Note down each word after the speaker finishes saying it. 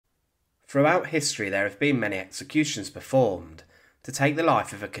Throughout history there have been many executions performed to take the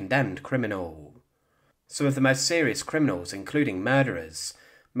life of a condemned criminal. Some of the most serious criminals, including murderers,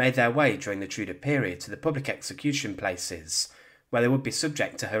 made their way during the Tudor period to the public execution places, where they would be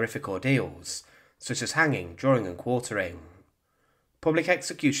subject to horrific ordeals, such as hanging, drawing and quartering. Public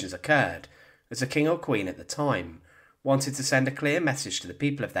executions occurred as the king or queen at the time wanted to send a clear message to the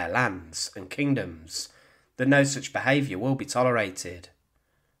people of their lands and kingdoms that no such behaviour will be tolerated.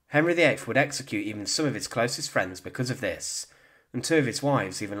 Henry VIII would execute even some of his closest friends because of this, and 2 of his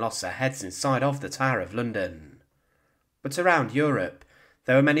wives even lost their heads inside of the Tower of London. But around Europe,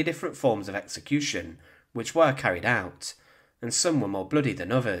 there were many different forms of execution which were carried out, and some were more bloody than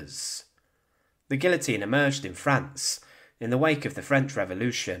others. The guillotine emerged in France in the wake of the French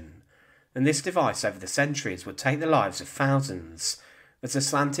Revolution, and this device over the centuries would take the lives of thousands, as the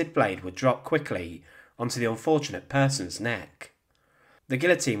slanted blade would drop quickly onto the unfortunate person's neck. The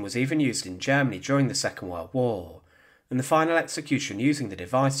guillotine was even used in Germany during the Second World War, and the final execution using the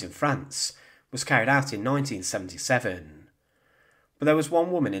device in France was carried out in 1977. But there was one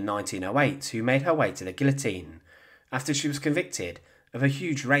woman in 1908 who made her way to the guillotine after she was convicted of a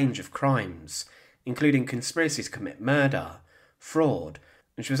huge range of crimes, including conspiracy to commit murder, fraud,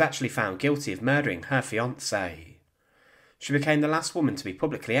 and she was actually found guilty of murdering her fiancé. She became the last woman to be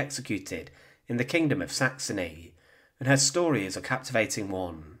publicly executed in the Kingdom of Saxony, and her story is a captivating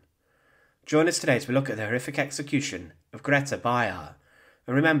one. Join us today as we look at the horrific execution of Grete Beier,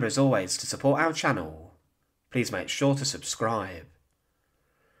 and remember as always to support our channel. Please make sure to subscribe.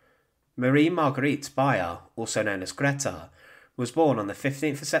 Marie Marguerite Beier, also known as Grete, was born on the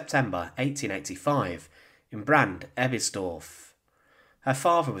 15th of September 1885 in Brand, Ebersdorf. Her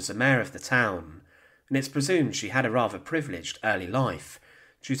father was the mayor of the town, and it's presumed she had a rather privileged early life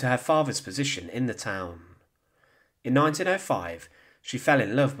due to her father's position in the town. In 1905, she fell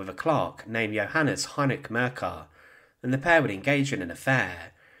in love with a clerk named Johannes Heinrich Merker, and the pair would engage in an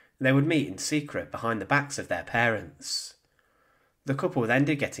affair, and they would meet in secret behind the backs of their parents. The couple then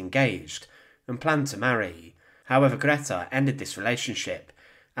did get engaged and planned to marry. However, Grete ended this relationship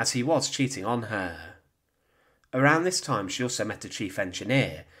as he was cheating on her. Around this time she also met a chief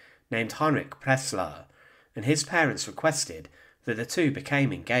engineer named Heinrich Pressler, and his parents requested that the two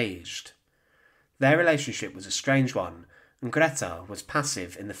became engaged. Their relationship was a strange one, and Grete was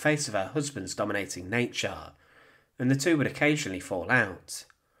passive in the face of her husband's dominating nature, and the two would occasionally fall out.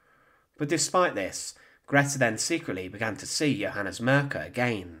 But despite this, Grete then secretly began to see Johannes Merker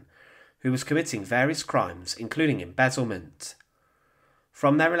again, who was committing various crimes including embezzlement.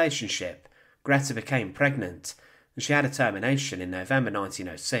 From their relationship, Grete became pregnant, and she had a termination in November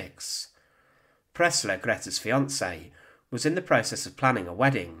 1906. Pressler, Grete's fiancé, was in the process of planning a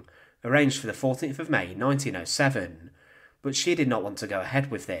wedding, arranged for the 14th of May 1907, but she did not want to go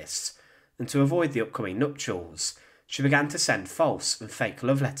ahead with this, and to avoid the upcoming nuptials, she began to send false and fake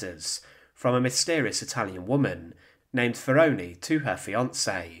love letters from a mysterious Italian woman named Ferroni to her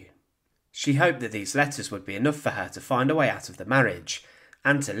fiancé. She hoped that these letters would be enough for her to find a way out of the marriage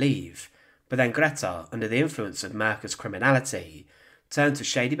and to leave, but then Grete, under the influence of Merker's criminality, turned to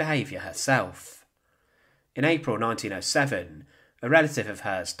shady behaviour herself. In April 1907, a relative of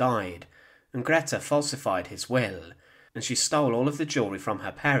hers died, and Grete falsified his will, and she stole all of the jewellery from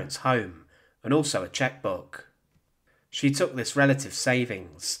her parents' home, and also a chequebook. She took this relative's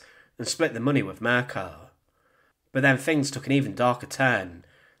savings, and split the money with Merker. But then things took an even darker turn,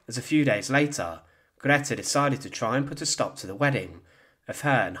 as a few days later, Grete decided to try and put a stop to the wedding of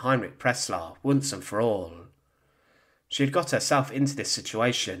her and Heinrich Pressler once and for all. She had got herself into this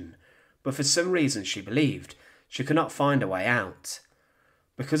situation, but for some reason she believed she could not find a way out.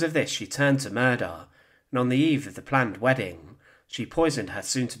 Because of this she turned to murder, and on the eve of the planned wedding, she poisoned her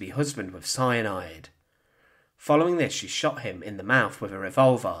soon-to-be husband with cyanide. Following this she shot him in the mouth with a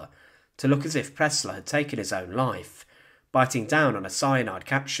revolver to look as if Pressler had taken his own life, biting down on a cyanide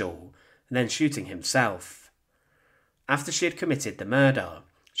capsule and then shooting himself. After she had committed the murder,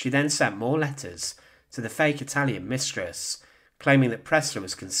 she then sent more letters to the fake Italian mistress, claiming that Pressler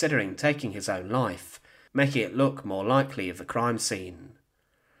was considering taking his own life, making it look more likely of the crime scene.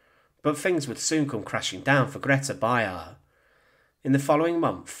 But things would soon come crashing down for Grete Beier. In the following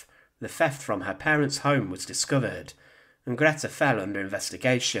month, the theft from her parents' home was discovered, and Grete fell under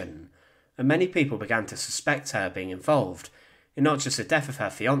investigation, and many people began to suspect her being involved in not just the death of her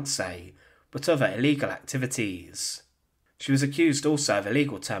fiancé, but other illegal activities. She was accused also of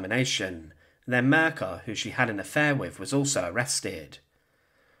illegal termination, and then Merker, who she had an affair with, was also arrested.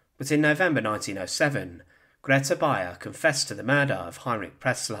 But in November 1907, Grete Beier confessed to the murder of Heinrich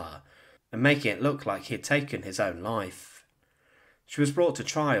Pressler, and making it look like he had taken his own life. She was brought to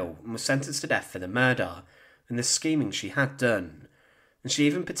trial and was sentenced to death for the murder and the scheming she had done, and she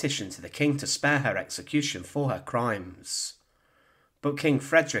even petitioned to the king to spare her execution for her crimes. But King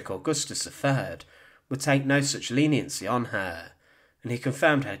Frederick Augustus III would take no such leniency on her, and he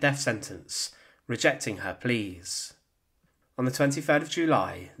confirmed her death sentence, rejecting her pleas. On the 23rd of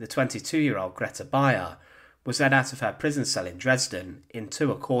July, the 22-year-old Grete Beier was led out of her prison cell in Dresden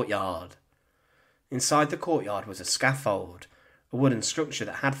into a courtyard. Inside the courtyard was a scaffold, a wooden structure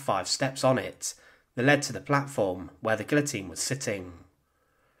that had 5 steps on it that led to the platform where the guillotine was sitting.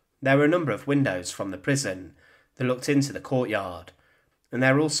 There were a number of windows from the prison that looked into the courtyard, and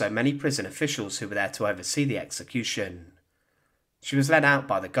there were also many prison officials who were there to oversee the execution. She was led out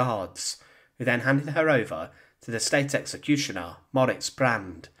by the guards, who then handed her over to the state executioner, Moritz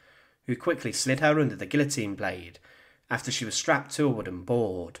Brand, who quickly slid her under the guillotine blade after she was strapped to a wooden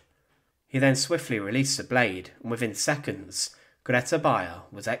board. He then swiftly released the blade, and within seconds, Grete Beier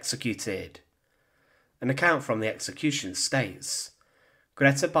was executed. An account from the execution states,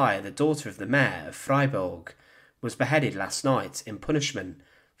 Grete Beier, the daughter of the mayor of Freiburg, was beheaded last night in punishment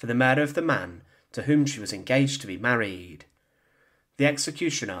for the murder of the man to whom she was engaged to be married. The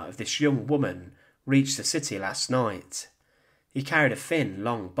executioner of this young woman reached the city last night. He carried a thin,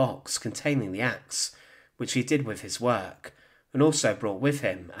 long box containing the axe, which he did with his work, and also brought with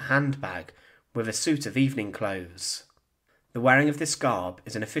him a handbag with a suit of evening clothes. The wearing of this garb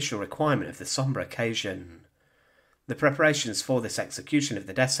is an official requirement of the sombre occasion. The preparations for this execution of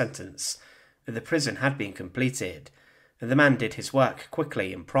the death sentence at the prison had been completed, and the man did his work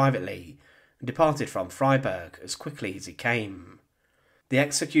quickly and privately, and departed from Freiburg as quickly as he came. The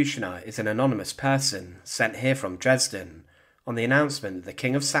executioner is an anonymous person sent here from Dresden on the announcement that the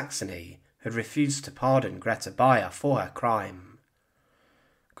King of Saxony had refused to pardon Grete Beier for her crime.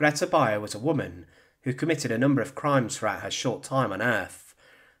 Grete Beier was a woman who committed a number of crimes throughout her short time on earth,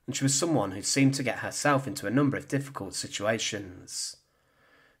 and she was someone who seemed to get herself into a number of difficult situations.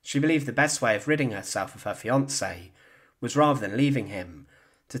 She believed the best way of ridding herself of her fiancé was, rather than leaving him,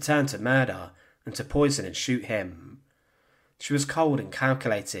 to turn to murder and to poison and shoot him. She was cold and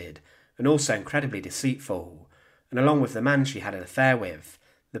calculated, and also incredibly deceitful, and along with the man she had an affair with,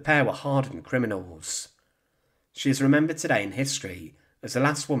 the pair were hardened criminals. She is remembered today in history as the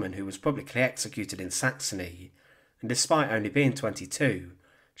last woman who was publicly executed in Saxony, and despite only being 22,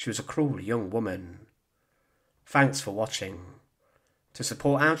 she was a cruel young woman. Thanks for watching. To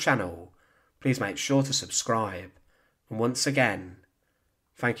support our channel, please make sure to subscribe, and once again,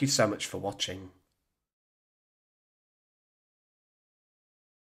 thank you so much for watching.